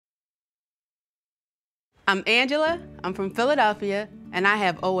I'm Angela, I'm from Philadelphia, and I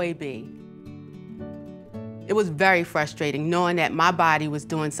have OAB. It was very frustrating knowing that my body was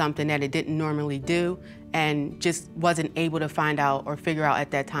doing something that it didn't normally do and just wasn't able to find out or figure out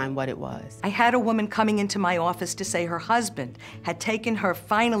at that time what it was. I had a woman coming into my office to say her husband had taken her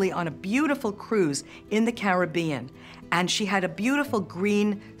finally on a beautiful cruise in the Caribbean, and she had a beautiful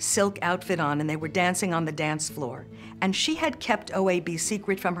green silk outfit on and they were dancing on the dance floor. And she had kept OAB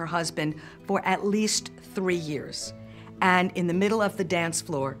secret from her husband for at least 3 years. And in the middle of the dance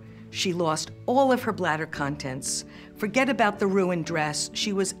floor, she lost all of her bladder contents. Forget about the ruined dress.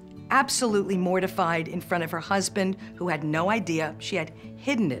 She was absolutely mortified in front of her husband, who had no idea. She had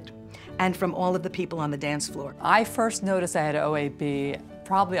hidden it, and from all of the people on the dance floor. I first noticed I had OAB,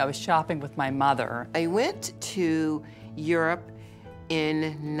 probably I was shopping with my mother. I went to Europe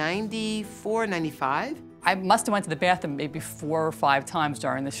in '94, '95. I must have went to the bathroom maybe 4 or 5 times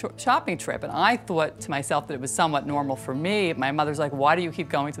during the shopping trip, and I thought to myself that it was somewhat normal for me. My mother's like, why do you keep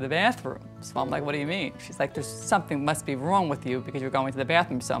going to the bathroom? So I'm like, what do you mean? She's like, there's something must be wrong with you because you're going to the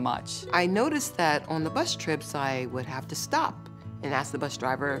bathroom so much. I noticed that on the bus trips, I would have to stop and ask the bus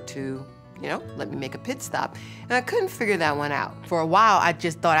driver to, let me make a pit stop. And I couldn't figure that one out. For a while, I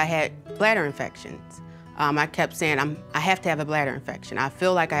just thought I had bladder infections. I kept saying, I have to have a bladder infection. I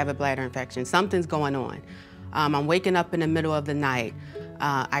feel like I have a bladder infection. Something's going on. I'm waking up in the middle of the night.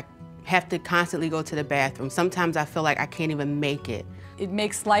 I have to constantly go to the bathroom. Sometimes I feel like I can't even make it. It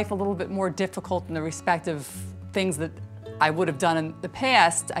makes life a little bit more difficult in the respect of things that I would have done in the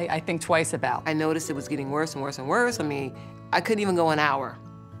past, I think twice about. I noticed it was getting worse and worse and worse. I mean, I couldn't even go an hour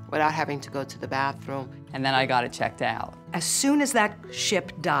without having to go to the bathroom. And then I got it checked out. As soon as that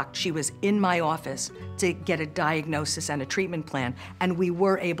ship docked, she was in my office to get a diagnosis and a treatment plan, and we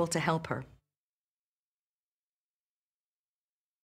were able to help her.